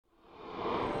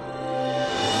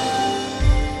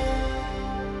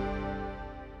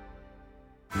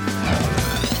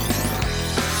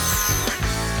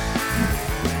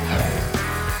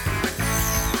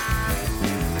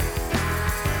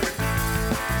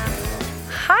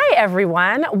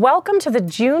everyone. Welcome to the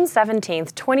June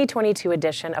 17th, 2022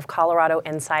 edition of Colorado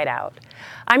Inside Out.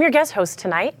 I'm your guest host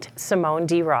tonight, Simone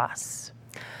D. Ross.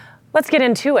 Let's get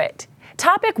into it.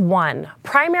 Topic 1,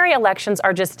 primary elections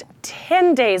are just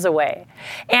 10 days away,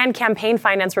 and campaign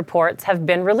finance reports have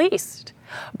been released.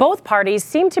 Both parties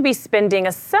seem to be spending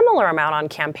a similar amount on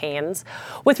campaigns,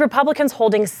 with Republicans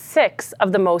holding 6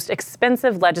 of the most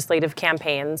expensive legislative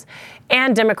campaigns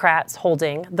and Democrats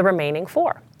holding the remaining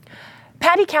 4.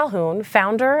 Patty Calhoun,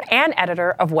 founder and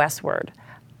editor of Westword.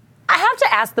 I have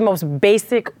to ask the most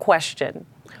basic question.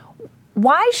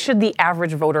 Why should the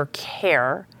average voter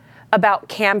care about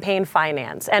campaign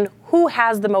finance and who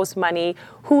has the most money,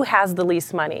 who has the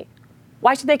least money?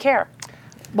 Why should they care?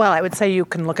 Well, I would say you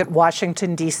can look at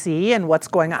Washington, D.C. and what's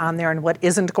going on there and what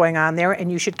isn't going on there,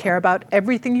 and you should care about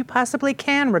everything you possibly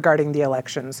can regarding the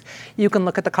elections. You can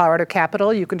look at the Colorado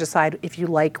Capitol. You can decide if you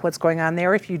like what's going on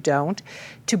there, if you don't.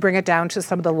 To bring it down to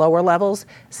some of the lower levels,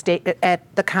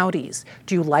 at the counties.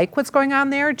 Do you like what's going on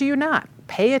there? Do you not?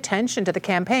 Pay attention to the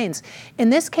campaigns. In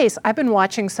this case, I've been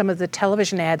watching some of the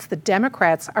television ads the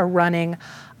Democrats are running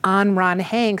on Ron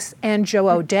Hanks and Joe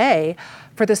O'Dea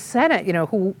for the Senate,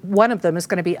 who one of them is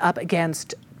going to be up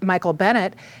against Michael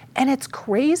Bennet. And it's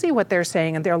crazy what they're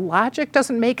saying, and their logic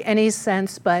doesn't make any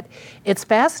sense, but it's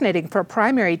fascinating for a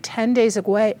primary 10 days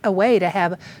away to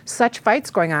have such fights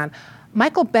going on.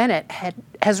 Michael Bennet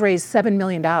has raised $7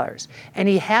 million, and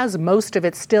he has most of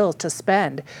it still to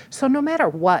spend. So no matter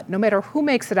what, no matter who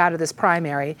makes it out of this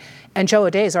primary, and Joe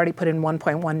O'Dea has already put in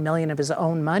 $1.1 million of his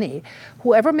own money,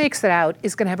 whoever makes it out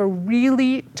is going to have a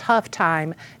really tough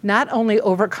time not only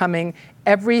overcoming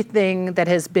everything that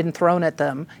has been thrown at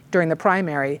them during the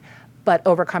primary, but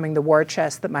overcoming the war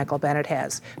chest that Michael Bennet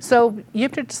has. So you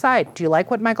have to decide, do you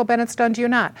like what Michael Bennet's done, do you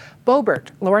not?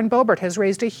 Lauren Boebert has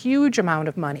raised a huge amount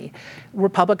of money.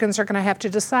 Republicans are going to have to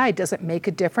decide, does it make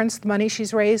a difference, the money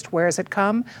she's raised? Where has it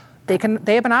come? They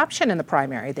have an option in the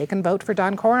primary. They can vote for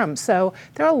Don Coram. So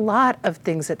there are a lot of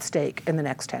things at stake in the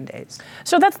next 10 days.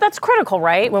 So that's critical,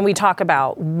 right? When we talk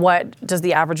about what does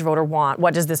the average voter want,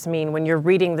 what does this mean when you're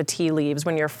reading the tea leaves,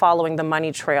 when you're following the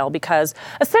money trail? Because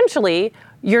essentially,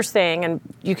 you're saying, and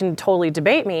you can totally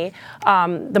debate me,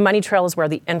 the money trail is where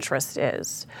the interest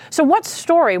is. So what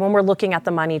story, when we're looking at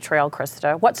the money trail,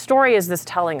 Krista, what story is this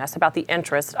telling us about the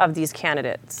interest of these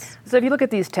candidates? So if you look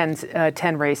at these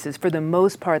 10 races, for the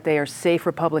most part, they are safe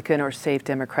Republican or safe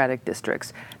Democratic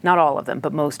districts. Not all of them,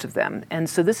 but most of them. And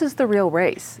so this is the real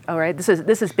race, all right? This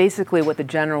is basically what the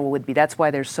general would be. That's why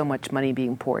there's so much money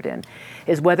being poured in,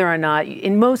 is whether or not,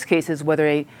 in most cases, whether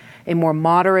a more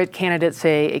moderate candidate,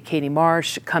 say a Katie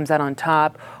Marsh, comes out on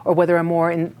top, or whether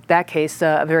in that case,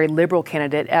 a very liberal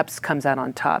candidate, Epps, comes out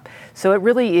on top. So it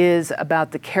really is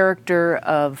about the character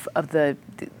of the,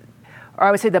 or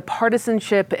I would say the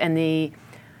partisanship and the,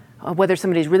 whether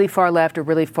somebody's really far left or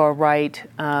really far right,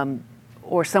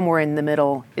 or somewhere in the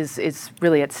middle is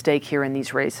really at stake here in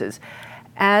these races.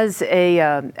 As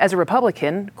a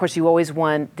Republican, of course, you always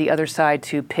want the other side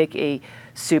to pick a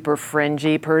super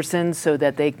fringy person so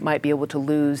that they might be able to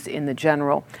lose in the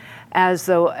general. As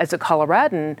a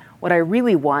Coloradan, what I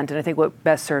really want, and I think what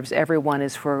best serves everyone,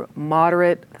 is for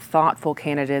moderate, thoughtful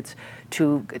candidates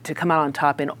to come out on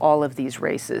top in all of these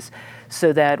races,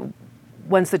 so that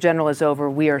once the general is over,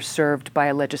 we are served by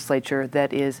a legislature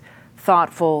that is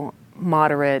thoughtful,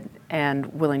 moderate, and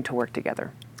willing to work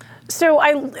together. So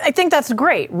I think that's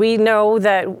great. We know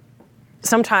that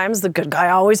sometimes the good guy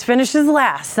always finishes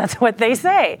last. That's what they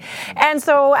say. And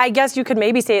so I guess you could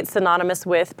maybe say it's synonymous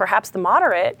with perhaps the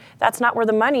moderate. That's not where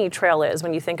the money trail is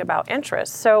when you think about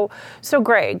interest. So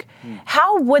Greg,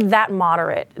 how would that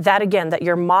moderate, that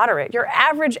your moderate, your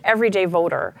average everyday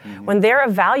voter, when they're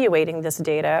evaluating this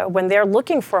data, when they're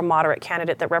looking for a moderate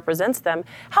candidate that represents them,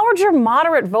 how would your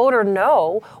moderate voter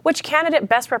know which candidate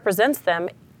best represents them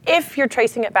if you're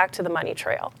tracing it back to the money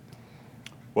trail?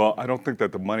 Well, I don't think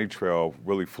that the money trail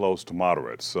really flows to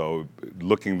moderates. So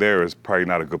looking there is probably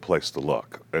not a good place to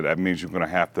look. And that means you're going to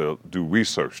have to do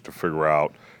research to figure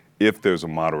out if there's a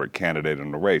moderate candidate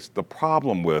in the race. The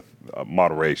problem with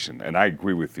moderation, and I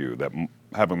agree with you that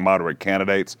having moderate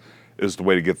candidates is the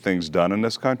way to get things done in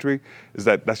this country, is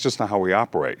that that's just not how we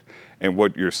operate. And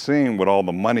what you're seeing with all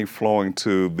the money flowing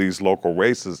to these local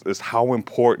races is how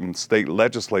important state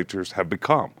legislatures have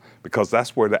become, because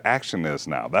that's where the action is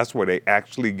now. That's where they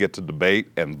actually get to debate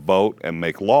and vote and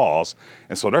make laws.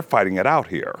 And so they're fighting it out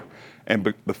here.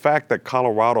 And the fact that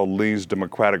Colorado leans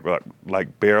Democratic,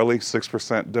 like barely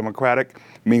 6% Democratic,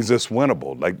 means it's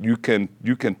winnable. Like you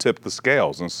can tip the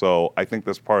scales. And so I think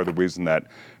that's part of the reason that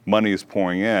money is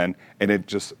pouring in, and it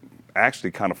just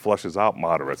actually kind of flushes out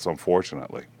moderates,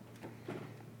 unfortunately.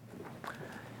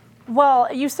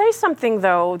 Well, you say something,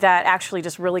 though, that actually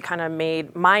just really kind of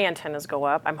made my antennas go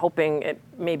up. I'm hoping it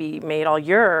maybe made all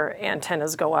your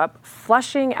antennas go up.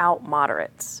 Flushing out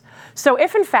moderates. So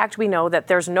if, in fact, we know that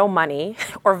there's no money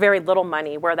or very little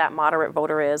money where that moderate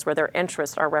voter is, where their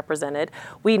interests are represented,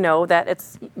 we know that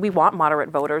we want moderate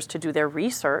voters to do their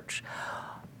research.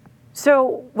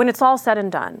 So when it's all said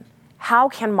and done, how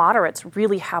can moderates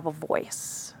really have a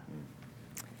voice?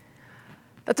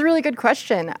 That's a really good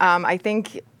question. I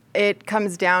think it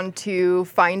comes down to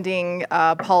finding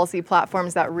policy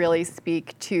platforms that really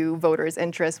speak to voters'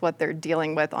 interests, what they're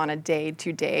dealing with on a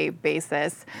day-to-day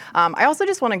basis. I also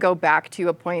just want to go back to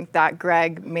a point that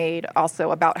Greg made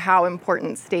also about how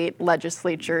important state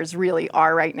legislatures really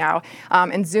are right now,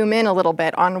 and zoom in a little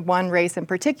bit on one race in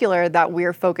particular that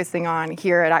we're focusing on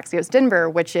here at Axios Denver,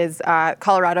 which is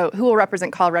Colorado, who will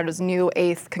represent Colorado's new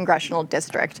 8th congressional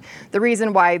district. The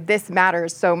reason why this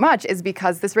matters so much is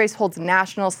because this race holds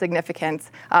national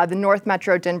significance. The North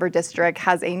Metro Denver district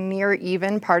has a near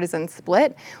even partisan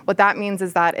split. What that means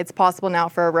is that it's possible now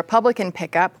for a Republican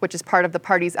pickup, which is part of the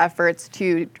party's efforts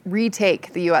to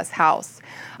retake the U.S. House.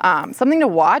 Something to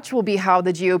watch will be how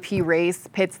the GOP race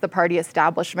pits the party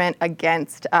establishment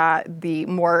against the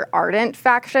more ardent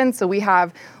faction. So we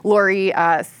have Lori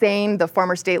Sain, the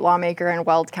former state lawmaker and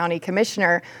Weld County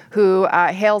commissioner, who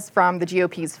hails from the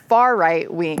GOP's far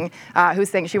right wing, who's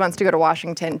saying she wants to go to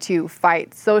Washington to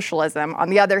fight socialism. On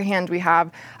the other hand, we have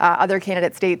other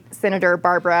candidate State Senator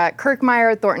Barbara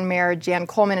Kirkmeyer, Thornton Mayor Jan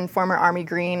Coleman, and former Army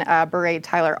Green beret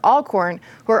Tyler Alcorn,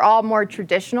 who are all more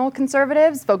traditional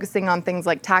conservatives, focusing on things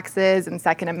like taxes and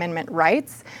Second Amendment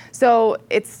rights. So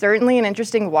it's certainly an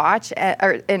interesting watch,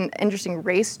 or an interesting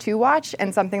race to watch,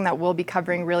 and something that we'll be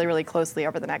covering really, really closely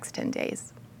over the next 10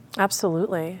 days.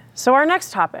 Absolutely. So our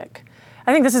next topic,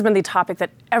 I think this has been the topic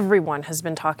that everyone has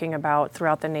been talking about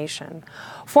throughout the nation.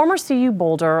 Former CU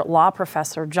Boulder law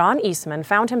professor John Eastman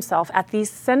found himself at the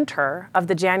center of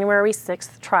the January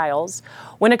 6th trials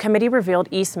when a committee revealed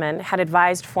Eastman had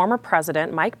advised former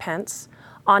President Mike Pence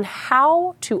on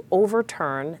how to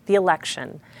overturn the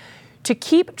election to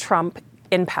keep Trump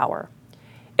in power.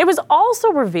 It was also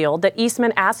revealed that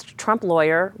Eastman asked Trump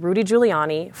lawyer Rudy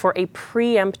Giuliani for a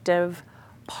preemptive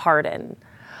pardon.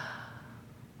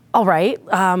 All right,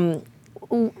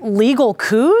 legal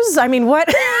coups? I mean,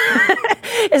 what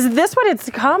is this what it's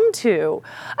come to?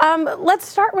 Let's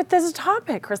start with this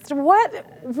topic, Krista.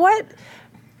 What?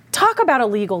 Talk about a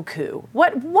legal coup.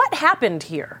 What happened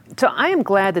here? So I am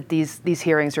glad that these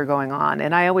hearings are going on,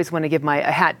 and I always want to give a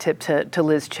hat tip to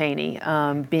Liz Cheney,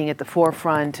 being at the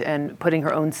forefront and putting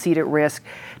her own seat at risk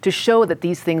to show that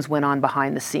these things went on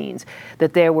behind the scenes.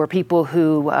 That there were people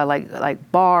who,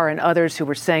 like Barr and others, who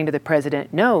were saying to the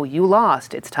president, "No, you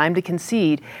lost. It's time to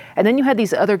concede." And then you had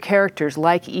these other characters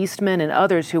like Eastman and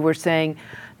others who were saying,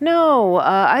 "No,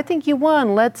 I think you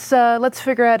won. Let's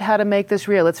figure out how to make this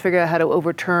real. Let's figure out how to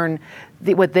overturn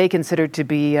what they considered to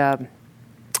be,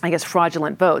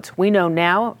 fraudulent votes." We know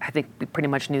now, I think we pretty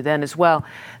much knew then as well,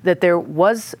 that there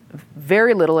was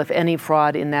very little, if any,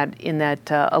 fraud in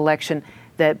that election.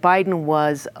 That Biden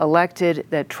was elected,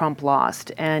 that Trump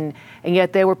lost, and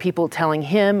yet there were people telling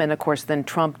him, and of course then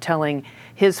Trump telling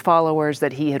his followers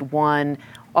that he had won.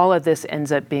 All of this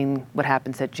ends up being what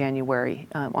happens on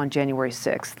January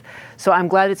 6th. So I'm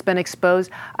glad it's been exposed.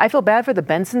 I feel bad for the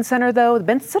Benson Center, though. The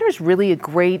Benson Center is really a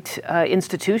great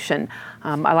institution.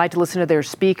 I like to listen to their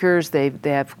speakers. They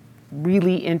have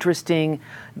really interesting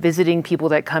visiting people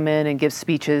that come in and give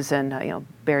speeches, and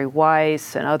Barry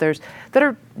Weiss and others that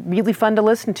are really fun to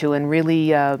listen to and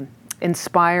really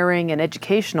inspiring and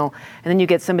educational. And then you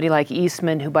get somebody like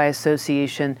Eastman, who by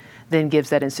association then gives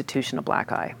that institution a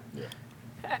black eye. Yeah.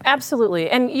 Absolutely.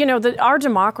 And, our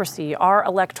democracy, our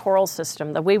electoral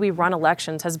system, the way we run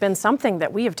elections has been something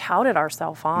that we have touted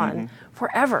ourselves on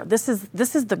forever. This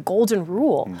is the golden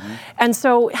rule. And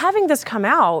so having this come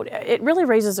out, it really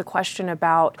raises a question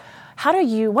about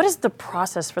what is the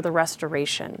process for the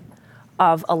restoration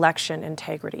of election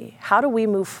integrity? How do we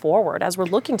move forward as we're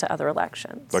looking to other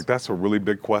elections? That's a really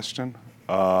big question.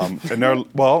 And there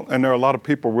are a lot of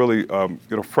people really,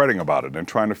 fretting about it and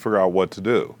trying to figure out what to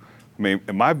do. I mean,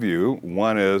 in my view,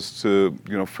 one is to,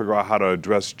 figure out how to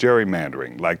address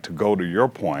gerrymandering, like to go to your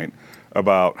point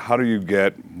about how do you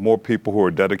get more people who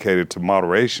are dedicated to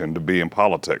moderation to be in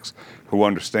politics, who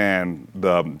understand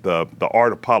the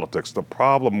art of politics. The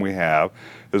problem we have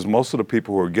is most of the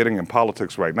people who are getting in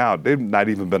politics right now, they've not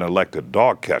even been elected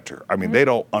dog catcher. I mean, they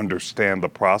don't understand the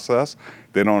process.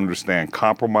 They don't understand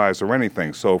compromise or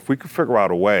anything. So if we could figure out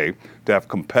a way to have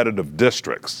competitive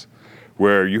districts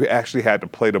where you actually had to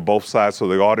play to both sides of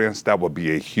the audience, that would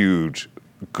be a huge,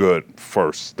 good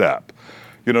first step.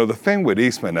 You know, the thing with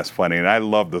Eastman that's funny, and I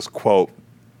love this quote,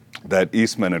 that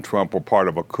Eastman and Trump were part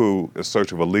of a coup in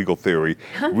search of a legal theory,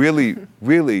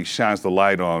 really shines the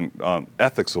light on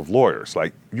ethics of lawyers.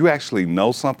 Like, you actually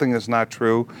know something is not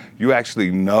true. You actually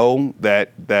know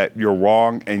that you're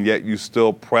wrong, and yet you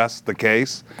still press the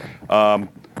case. I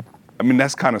mean,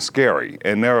 that's kind of scary.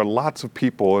 And there are lots of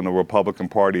people in the Republican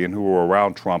Party and who were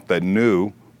around Trump that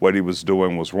knew what he was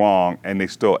doing was wrong, and they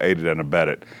still aided and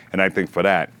abetted. And I think for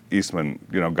that, Eastman,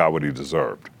 got what he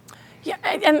deserved. Yeah,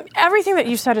 and everything that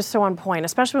you said is so on point,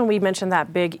 especially when we mentioned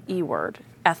that big E word,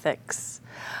 ethics.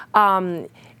 And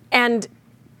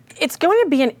it's going to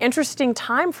be an interesting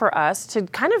time for us to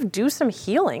kind of do some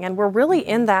healing, and we're really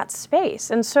in that space.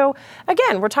 And so,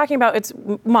 again, we're talking about it's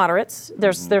moderates.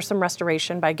 There's some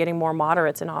restoration by getting more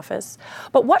moderates in office.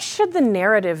 But what should the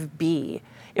narrative be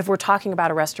if we're talking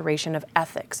about a restoration of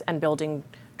ethics and building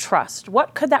trust?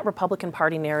 What could that Republican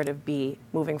Party narrative be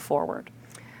moving forward?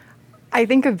 I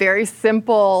think a very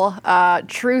simple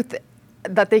truth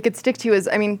that they could stick to is,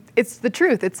 it's the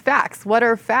truth, it's facts. What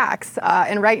are facts?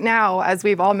 And right now, as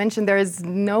we've all mentioned, there is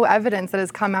no evidence that has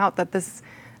come out that this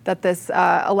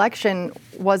election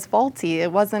was faulty.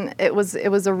 It wasn't. It was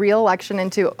a real election, and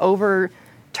to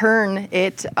overturn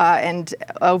it and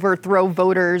overthrow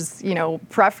voters'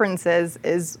 preferences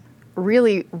is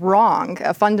really wrong,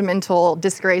 a fundamental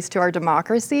disgrace to our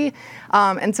democracy.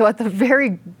 And so at the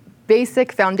very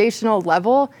basic foundational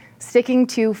level, sticking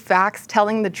to facts,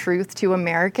 telling the truth to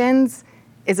Americans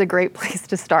is a great place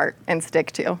to start and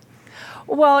stick to.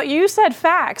 Well, you said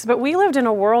facts, but we lived in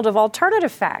a world of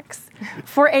alternative facts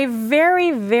for a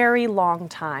very, very long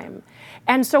time.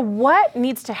 And so what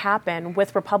needs to happen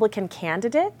with Republican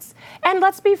candidates, and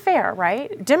let's be fair,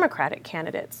 right, Democratic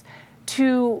candidates,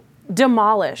 to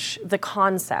demolish the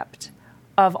concept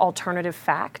of alternative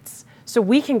facts so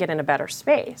we can get in a better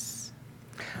space?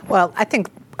 Well, I think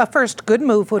a first good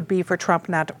move would be for Trump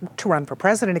not to run for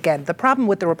president again. The problem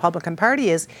with the Republican Party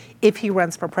is if he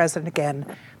runs for president again,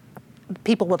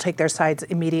 people will take their sides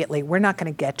immediately. We're not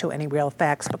going to get to any real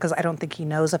facts because I don't think he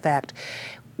knows a fact.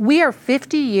 We are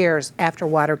 50 years after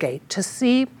Watergate. To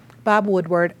see Bob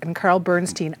Woodward and Carl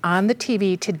Bernstein on the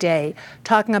TV today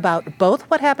talking about both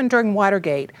what happened during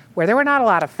Watergate, where there were not a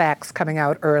lot of facts coming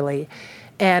out early,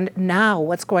 and now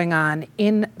what's going on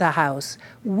in the House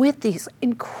with these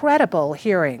incredible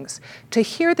hearings, to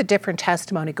hear the different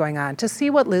testimony going on, to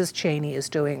see what Liz Cheney is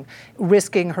doing,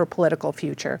 risking her political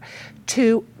future,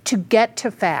 to get to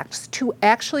facts, to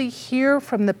actually hear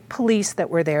from the police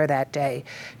that were there that day,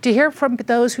 to hear from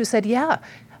those who said, yeah,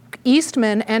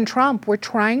 Eastman and Trump were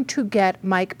trying to get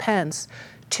Mike Pence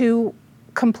to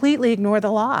completely ignore the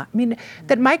law. I mean,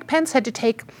 that Mike Pence had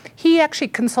to he actually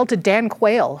consulted Dan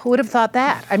Quayle. Who would have thought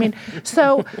that? I mean,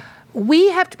 so we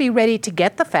have to be ready to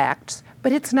get the facts,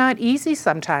 but it's not easy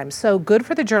sometimes. So good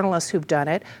for the journalists who've done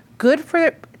it. Good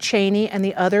for Cheney and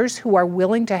the others who are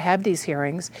willing to have these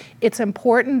hearings. It's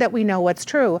important that we know what's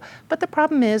true. But the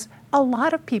problem is a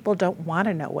lot of people don't want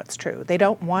to know what's true. They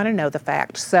don't want to know the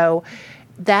facts. So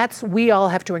we all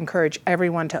have to encourage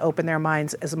everyone to open their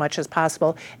minds as much as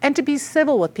possible and to be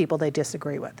civil with people they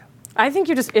disagree with. I think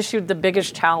you just issued the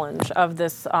biggest challenge of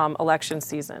this election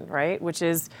season, right? Which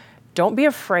is don't be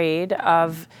afraid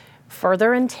of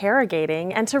further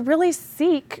interrogating and to really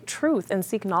seek truth and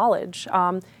seek knowledge.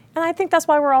 And I think that's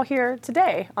why we're all here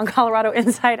today on Colorado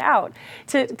Inside Out,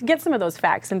 to get some of those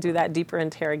facts and do that deeper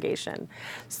interrogation.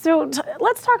 So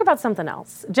let's talk about something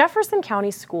else. Jefferson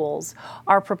County schools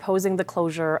are proposing the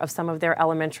closure of some of their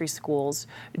elementary schools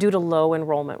due to low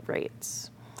enrollment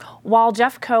rates. While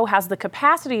Jeffco has the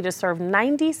capacity to serve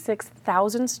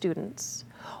 96,000 students,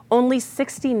 only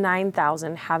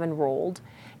 69,000 have enrolled,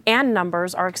 and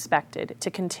numbers are expected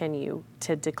to continue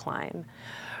to decline.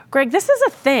 Greg, this is a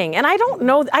thing, and I don't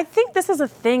know, I think this is a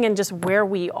thing in just where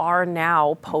we are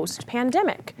now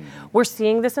post-pandemic. We're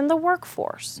seeing this in the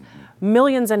workforce.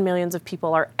 Millions and millions of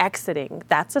people are exiting.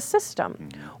 That's a system.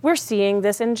 We're seeing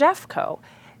this in Jeffco.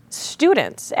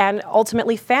 Students and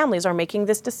ultimately families are making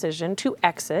this decision to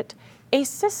exit a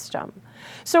system.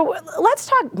 So let's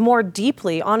talk more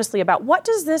deeply, honestly, about what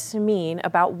does this mean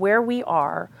about where we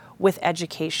are with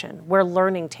education, where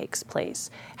learning takes place,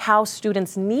 how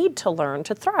students need to learn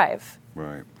to thrive.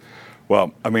 Right.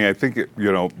 Well, I mean, I think,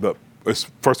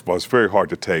 first of all, it's very hard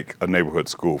to take a neighborhood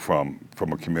school from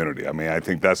a community. I mean, I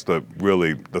think that's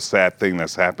really the sad thing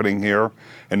that's happening here.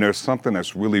 And there's something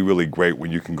that's really, really great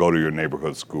when you can go to your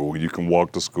neighborhood school. You can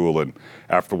walk to school, and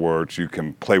afterwards you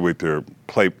can play with your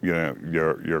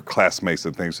classmates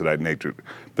and things of that nature.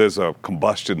 There's a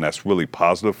combustion that's really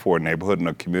positive for a neighborhood and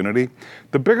a community.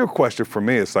 The bigger question for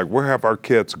me is where have our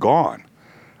kids gone?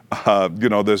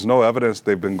 There's no evidence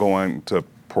they've been going to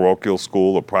parochial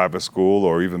school or private school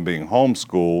or even being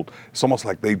homeschooled. It's almost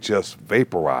like they just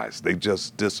vaporized. They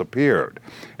just disappeared.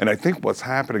 And I think what's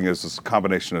happening is this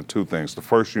combination of two things. The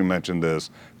first you mentioned is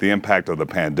the impact of the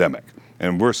pandemic.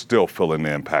 And we're still feeling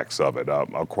the impacts of it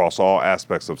across all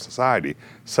aspects of society.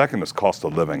 Second is cost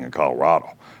of living in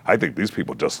Colorado. I think these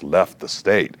people just left the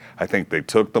state. I think they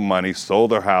took the money,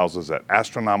 sold their houses at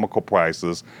astronomical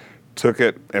prices, took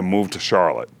it and moved to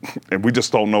Charlotte. And we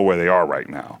just don't know where they are right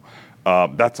now.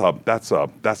 That's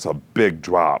a big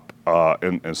drop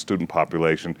in student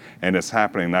population, and it's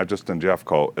happening not just in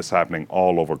Jeffco, it's happening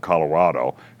all over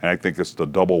Colorado. And I think it's the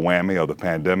double whammy of the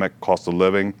pandemic, cost of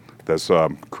living, that's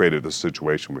created the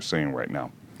situation we're seeing right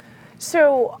now.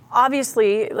 So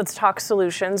obviously, let's talk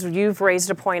solutions. You've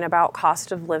raised a point about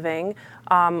cost of living.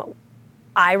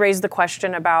 I raised the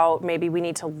question about maybe we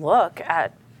need to look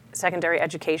at secondary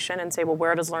education and say, well,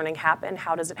 where does learning happen?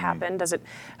 How does it happen? Does it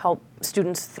help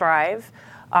students thrive?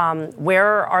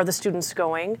 Where are the students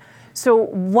going? So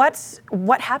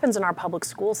what happens in our public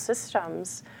school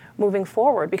systems moving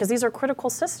forward? Because these are critical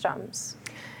systems.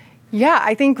 Yeah,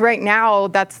 I think right now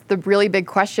that's the really big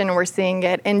question. We're seeing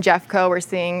it in Jeffco, we're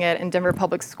seeing it in Denver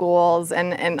Public Schools,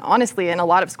 and honestly in a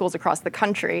lot of schools across the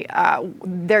country.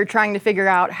 They're trying to figure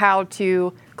out how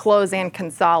to close and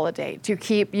consolidate, to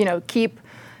keep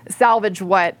salvage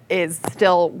what is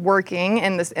still working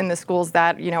in the schools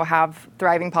that have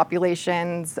thriving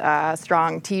populations,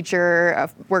 strong teacher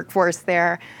workforce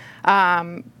there.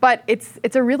 But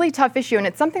it's a really tough issue, and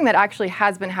it's something that actually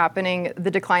has been happening. The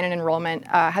decline in enrollment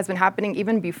has been happening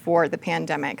even before the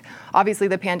pandemic. Obviously,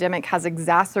 the pandemic has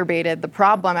exacerbated the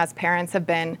problem as parents have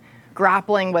been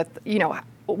grappling with,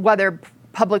 whether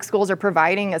public schools are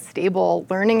providing a stable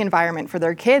learning environment for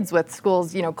their kids, with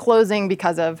schools, closing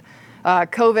because of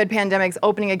COVID pandemics,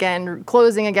 opening again,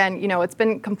 closing again. It's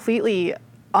been completely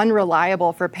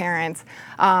unreliable for parents.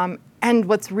 And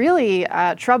what's really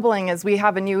troubling is we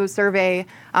have a new survey,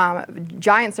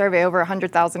 giant survey, over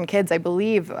 100,000 kids, I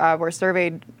believe, were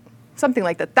surveyed, something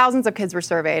like that. Thousands of kids were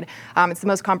surveyed. It's the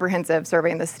most comprehensive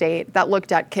survey in the state that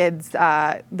looked at kids,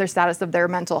 their status of their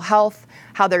mental health,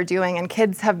 how they're doing. And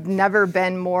kids have never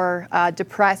been more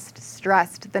depressed,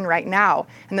 stressed than right now.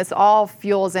 And this all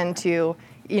fuels into,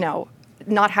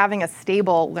 not having a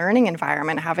stable learning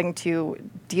environment, having to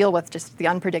deal with just the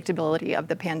unpredictability of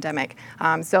the pandemic.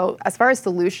 So as far as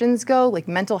solutions go, like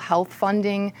mental health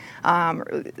funding,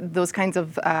 those kinds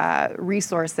of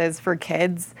resources for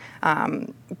kids,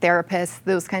 therapists,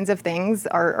 those kinds of things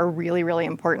are really, really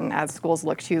important as schools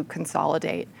look to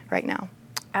consolidate right now.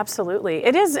 Absolutely.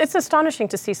 It's astonishing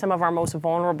to see some of our most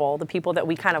vulnerable, the people that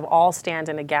we kind of all stand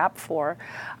in a gap for,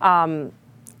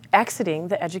 exiting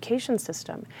the education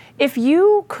system. If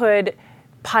you could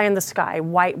pie in the sky,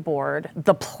 whiteboard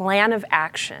the plan of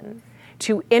action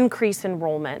to increase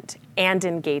enrollment and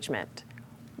engagement,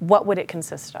 what would it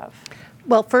consist of?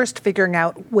 Well, first figuring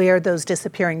out where those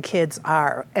disappearing kids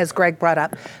are, as Greg brought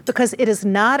up, because it is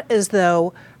not as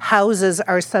though houses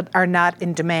are not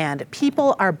in demand.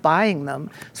 People are buying them.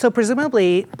 So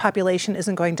presumably population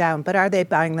isn't going down, but are they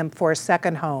buying them for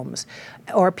second homes?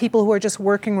 Or people who are just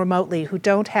working remotely who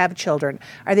don't have children,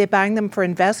 are they buying them for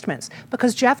investments?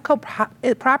 Because Jeffco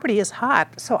property is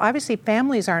hot, so obviously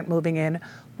families aren't moving in.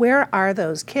 Where are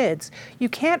those kids? You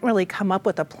can't really come up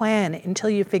with a plan until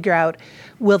you figure out,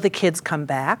 will the kids come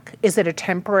back? Is it a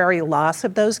temporary loss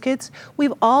of those kids?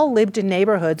 We've all lived in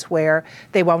neighborhoods where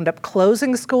they wound up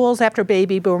closing schools after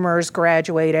baby boomers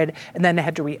graduated, and then they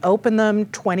had to reopen them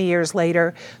 20 years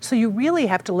later. So you really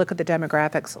have to look at the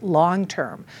demographics long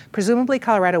term. Presumably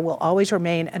Colorado will always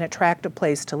remain an attractive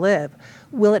place to live.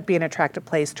 Will it be an attractive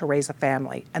place to raise a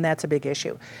family? And that's a big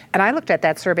issue. And I looked at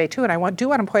that survey too, and I do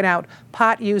want to point out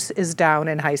pot use is down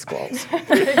in high schools.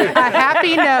 A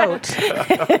happy note.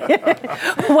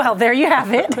 Well, there you have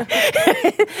it.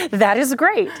 That is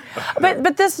great.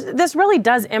 But this really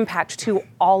does impact to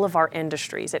all of our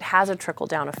industries. It has a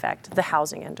trickle-down effect. The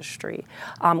housing industry,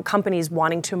 companies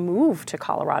wanting to move to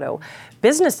Colorado,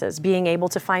 businesses being able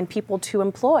to find people to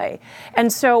employ.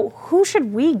 And so who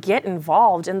should we get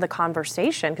involved in the conversation?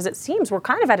 Because it seems we're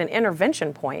kind of at an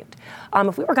intervention point.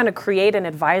 If we were going to create an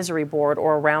advisory board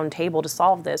or a round table to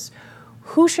solve this,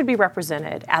 who should be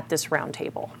represented at this round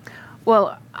table?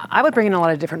 Well, I would bring in a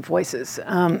lot of different voices.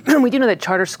 We do know that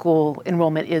charter school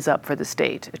enrollment is up for the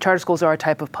state. Charter schools are a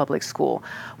type of public school.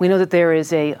 We know that there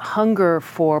is a hunger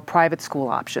for private school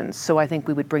options, so I think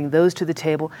we would bring those to the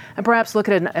table and perhaps look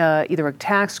at either a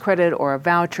tax credit or a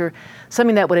voucher,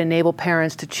 something that would enable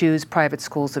parents to choose private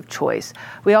schools of choice.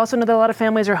 We also know that a lot of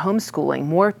families are homeschooling.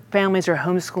 More families are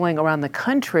homeschooling around the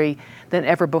country than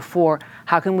ever before.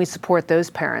 How can we support those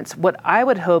parents? What I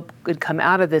would hope could come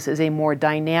out of this is a more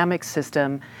dynamic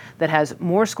system that has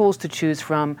more schools to choose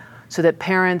from so that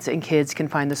parents and kids can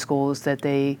find the schools that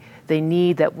they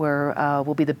need that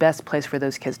will be the best place for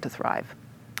those kids to thrive.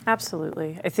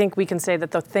 Absolutely. I think we can say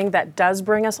that the thing that does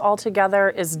bring us all together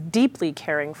is deeply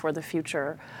caring for the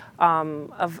future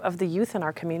of the youth in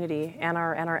our community and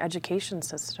our education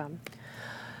system.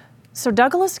 So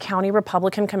Douglas County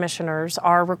Republican commissioners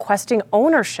are requesting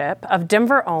ownership of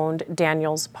Denver-owned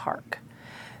Daniels Park.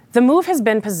 The move has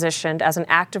been positioned as an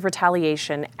act of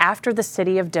retaliation after the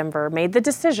city of Denver made the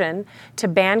decision to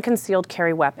ban concealed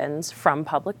carry weapons from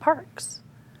public parks.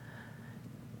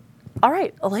 All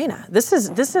right, Elena, this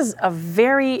is a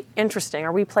very interesting.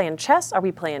 Are we playing chess? Are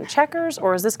we playing checkers?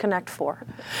 Or is this Connect 4?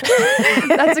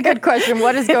 That's a good question.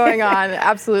 What is going on?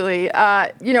 Absolutely.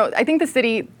 I think the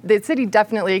city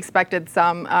definitely expected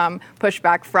some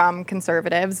pushback from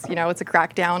conservatives. It's a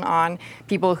crackdown on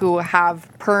people who have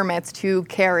permits to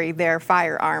carry their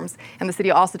firearms, and the city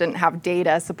also didn't have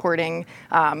data supporting,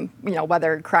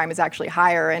 whether crime is actually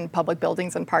higher in public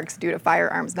buildings and parks due to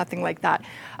firearms. Nothing like that.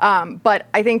 But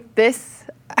I think this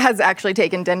has actually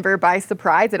taken Denver by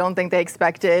surprise. I don't think they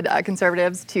expected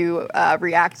conservatives to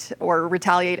react or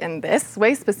retaliate in this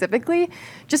way specifically.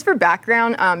 Just for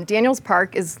background, Daniels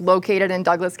Park is located in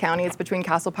Douglas County. It's between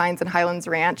Castle Pines and Highlands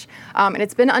Ranch. And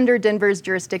it's been under Denver's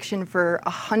jurisdiction for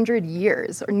 100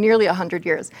 years, or nearly 100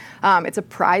 years. It's a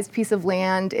prized piece of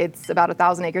land. It's about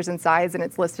 1,000 acres in size, and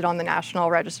it's listed on the National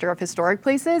Register of Historic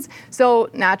Places. So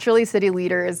naturally, city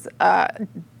leaders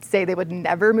say they would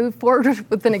never move forward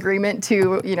with an agreement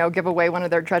to, give away one of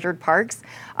their treasured parks.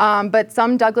 But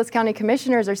some Douglas County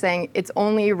commissioners are saying it's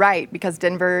only right because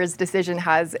Denver's decision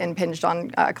has impinged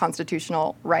on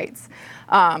constitutional rights.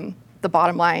 The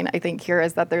bottom line, I think, here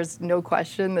is that there's no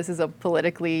question this is a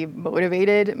politically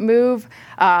motivated move,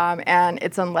 and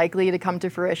it's unlikely to come to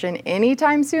fruition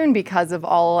anytime soon because of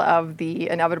all of the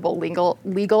inevitable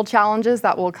legal challenges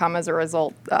that will come as a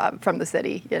result from the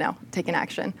city, taking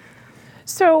action.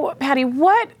 So, Patty,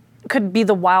 what could be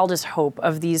the wildest hope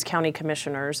of these county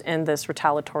commissioners in this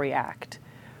retaliatory act?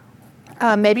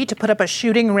 Maybe to put up a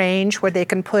shooting range where they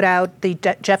can put out the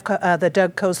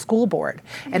Doug Coe School Board,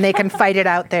 and they can fight it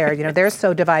out there. They're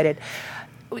so divided.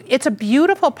 It's a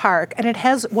beautiful park, and it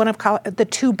has one of the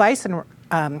two bison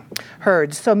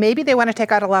herds. So maybe they want to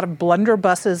take out a lot of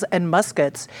blunderbusses and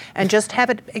muskets and just have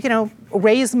it,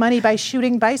 raise money by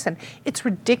shooting bison. It's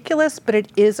ridiculous, but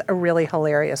it is a really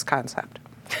hilarious concept.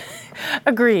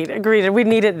 Agreed. We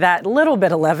needed that little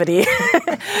bit of levity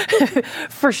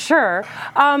for sure.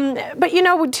 But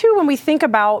too, when we think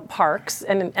about parks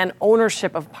and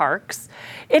ownership of parks,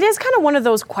 it is kind of one of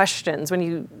those questions when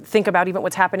you think about even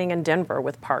what's happening in Denver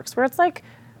with parks, where it's like,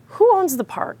 who owns the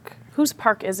park? Whose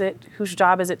park is it? Whose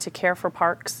job is it to care for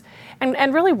parks?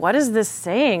 And really, what is this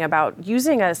saying about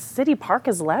using a city park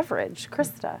as leverage?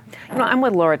 Krista? I'm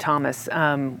with Laura Thomas,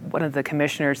 one of the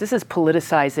commissioners. This is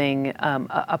politicizing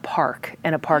a park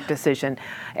and a park decision.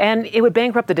 And it would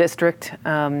bankrupt the district.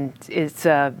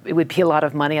 It would be a lot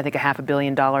of money, I think $500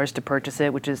 million to purchase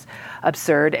it, which is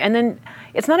absurd. And then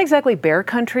it's not exactly bear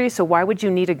country, so why would you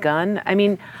need a gun? I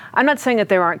mean, I'm not saying that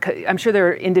there aren't, I'm sure there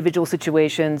are individual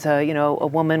situations, a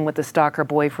woman with a stalker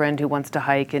boyfriend who wants to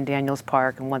hike in Daniels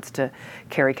Park and wants to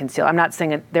carry concealed. I'm not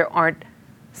saying that there aren't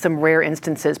some rare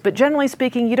instances, but generally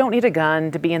speaking, you don't need a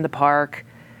gun to be in the park.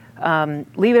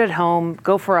 Leave it at home,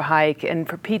 go for a hike, and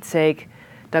for Pete's sake,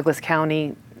 Douglas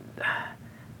County,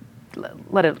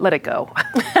 let it go.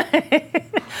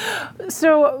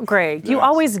 So, Greg, you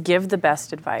always give the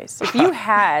best advice. If you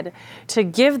had to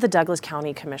give the Douglas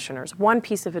County commissioners one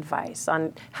piece of advice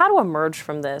on how to emerge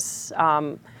from this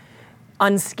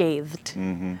unscathed,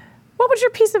 what would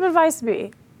your piece of advice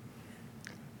be?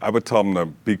 I would tell them to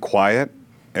be quiet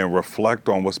and reflect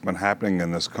on what's been happening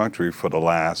in this country for the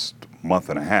last month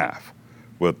and a half,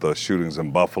 with the shootings in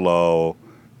Buffalo,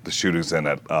 the shootings in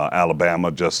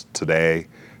Alabama just today,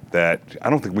 that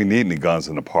I don't think we need any guns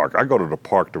in the park. I go to the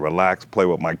park to relax, play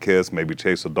with my kids, maybe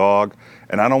chase a dog,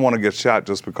 and I don't want to get shot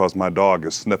just because my dog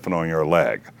is sniffing on your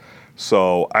leg.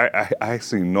 So I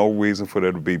see no reason for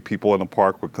there to be people in the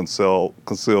park with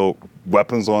concealed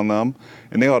weapons on them,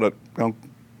 and they ought to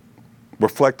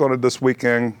reflect on it this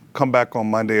weekend, come back on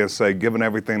Monday and say, given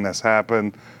everything that's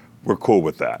happened, we're cool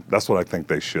with that. That's what I think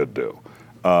they should do.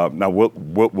 Now,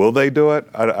 will they do it?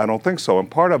 I don't think so. And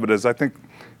part of it is, I think,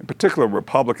 in particular,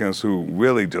 Republicans who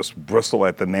really just bristle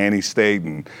at the nanny state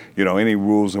and, any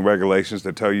rules and regulations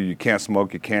that tell you can't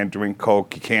smoke, you can't drink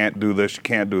Coke, you can't do this, you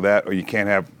can't do that, or you can't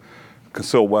have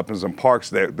concealed weapons in parks.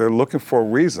 They're looking for a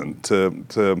reason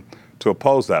to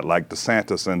oppose that, like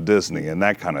DeSantis and Disney and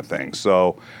that kind of thing.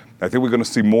 So I think we're going to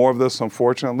see more of this,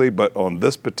 unfortunately. But on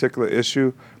this particular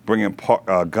issue, bringing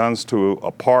guns to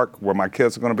a park where my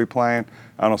kids are going to be playing,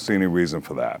 I don't see any reason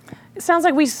for that. It sounds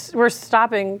like we're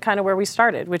stopping kind of where we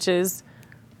started, which is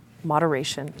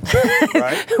moderation.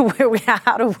 Right?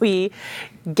 How do we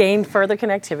gain further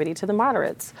connectivity to the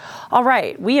moderates? All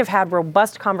right, we have had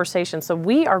robust conversations, so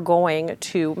we are going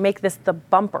to make this the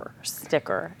bumper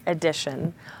sticker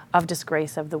edition of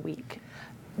Disgrace of the Week.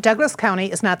 Douglas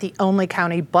County is not the only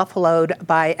county buffaloed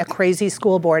by a crazy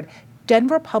school board.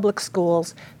 Denver Public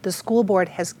Schools, the school board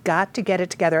has got to get it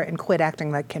together and quit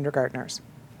acting like kindergartners.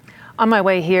 On my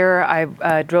way here,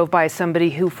 I drove by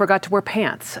somebody who forgot to wear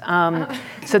pants.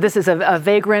 So this is a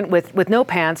vagrant with no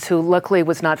pants who luckily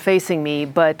was not facing me,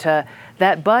 but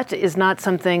that butt is not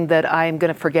something that I'm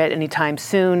going to forget anytime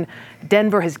soon.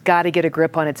 Denver has got to get a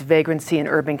grip on its vagrancy and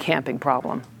urban camping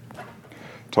problem.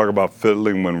 Talk about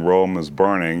fiddling when Rome is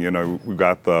burning. We've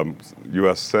got the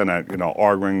U.S. Senate,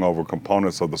 arguing over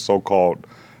components of the so-called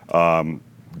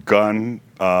gun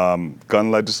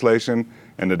legislation.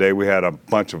 And today we had a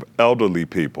bunch of elderly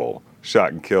people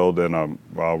shot and killed in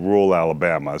rural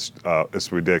Alabama.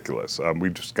 It's ridiculous.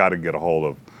 We've just got to get a hold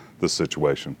of this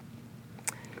situation.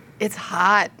 It's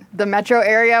hot. The metro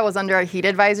area was under a heat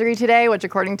advisory today, which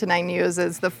according to 9 News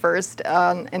is the first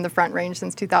in the Front Range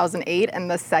since 2008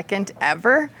 and the second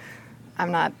ever.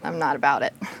 I'm not about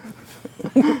it.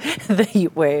 The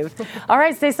heat wave. All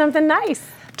right, say something nice.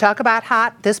 Talk about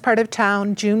hot, this part of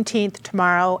town, Juneteenth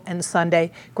tomorrow and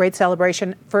Sunday. Great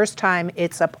celebration. First time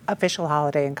it's an official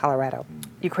holiday in Colorado.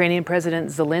 Ukrainian President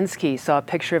Zelensky, saw a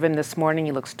picture of him this morning.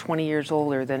 He looks 20 years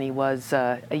older than he was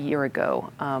a year ago.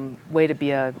 Way to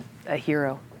be a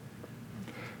hero.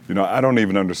 I don't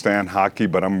even understand hockey,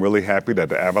 but I'm really happy that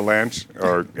the Avalanche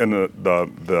are in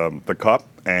the cup,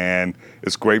 and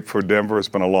it's great for Denver. It's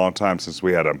been a long time since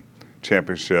we had a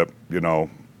championship,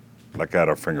 like at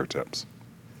our fingertips.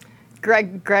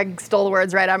 Greg stole the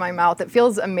words right out of my mouth. It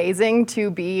feels amazing to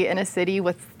be in a city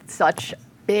with such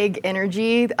big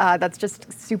energy that's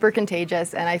just super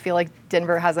contagious, and I feel like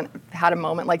Denver hasn't had a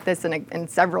moment like this in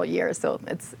several years, so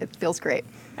it feels great.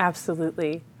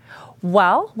 Absolutely.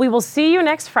 Well, we will see you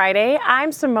next Friday.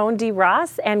 I'm Simone D.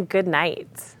 Ross, and good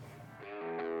night.